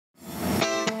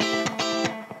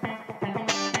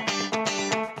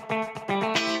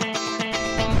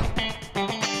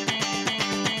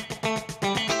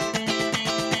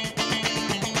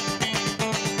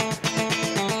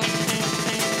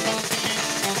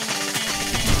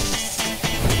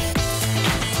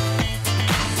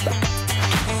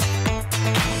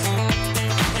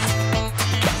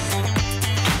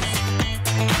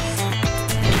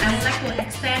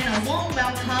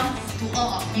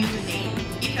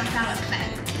yourself a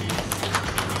clap.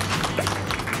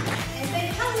 And say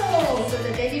hello to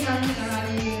the baby mummy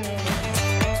around you.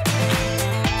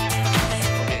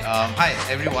 Okay, hi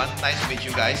everyone, nice to meet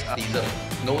you guys.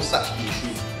 No such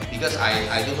issue because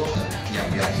I don't know. Yeah,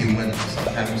 we are human.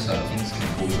 Sometimes things can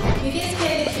go wrong. You can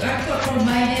scan the QR code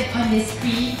provided on the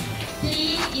screen.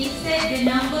 Please insert the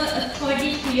number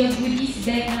according to your goodies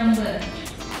bag number.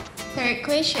 Third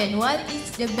question, what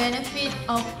is the benefit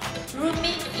of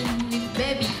rooming in with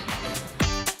baby?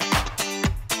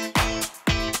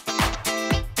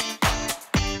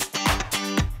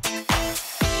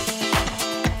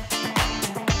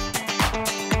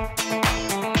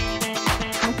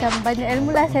 Macam banyak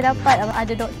ilmu lah saya dapat.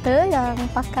 Ada doktor yang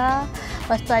pakar,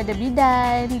 lepas tu ada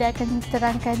bidan, dia akan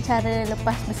terangkan cara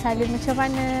lepas bersalin macam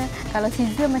mana. Kalau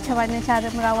caesar macam mana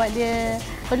cara merawat dia.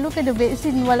 Perlu kena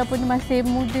vaksin walaupun masih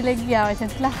muda lagi macam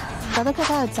itulah. doctor 可以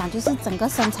跟我讲，就是整个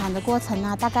生产的过程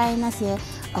啊，大概那些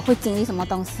会经历什么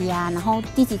东西啊，然后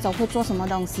第几周会做什么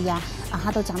东西啊，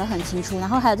他都讲得很清楚。然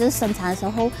后还有就是生产的时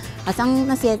候，好像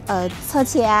那些侧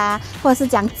切啊，或者是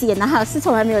讲剪啊，还有是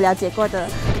从来没有了解过的。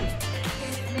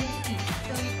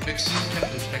 Vaccines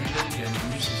help to strengthen the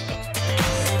immune system.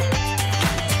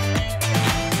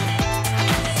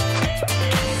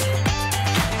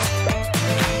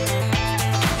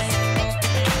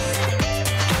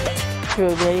 I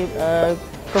feel very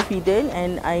confident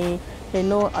and I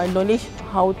know knowledge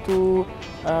how to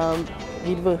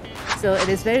deliver. So it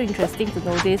is very interesting to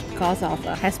know this because of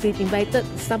has been invited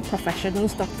some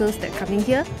professionals, doctors that come in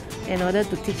here in order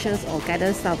to teach us or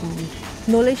gather some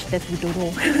knowledge that we don't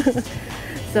know.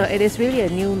 So it is really a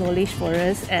new knowledge for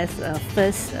us as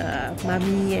first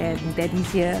mummy and daddies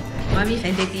here. Mummy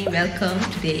and daddy, welcome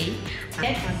today.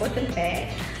 That's my cotton pad,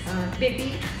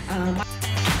 baby.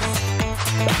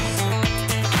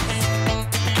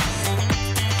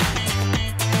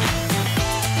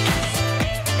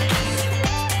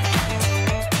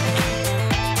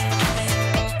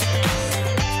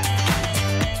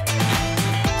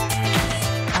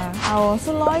我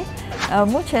是 Loy，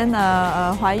 目前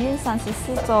怀孕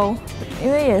34周，因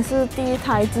为也是第一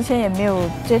胎，之前也没有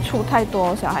接触太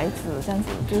多小孩子，这样子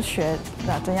就学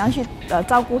怎样去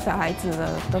照顾小孩子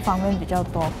的方面比较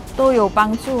多，都有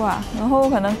帮助啊。然后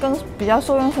可能更比较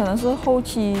受用，可能是后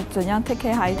期怎样 take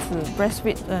care 孩子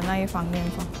breastfeed 的那一方面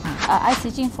上。I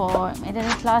searching for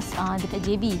maternity class dekat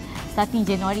JB starting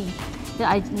January.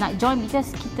 I nak join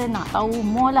because kita nak tahu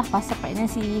more lah pasal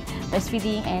pregnancy,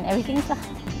 breastfeeding and everything lah.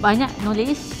 Banyak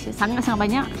knowledge, sangat-sangat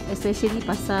banyak, especially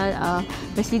pasal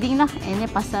breastfeeding lah, and then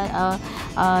pasal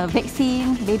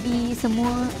vaksin, baby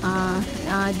semua.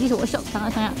 This workshop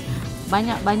sangat-sangat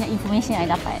banyak information yang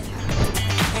I dapat.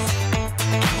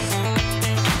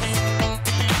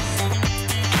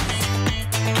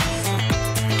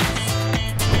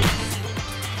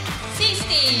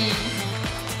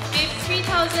 With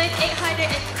 3,827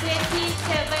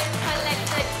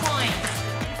 collected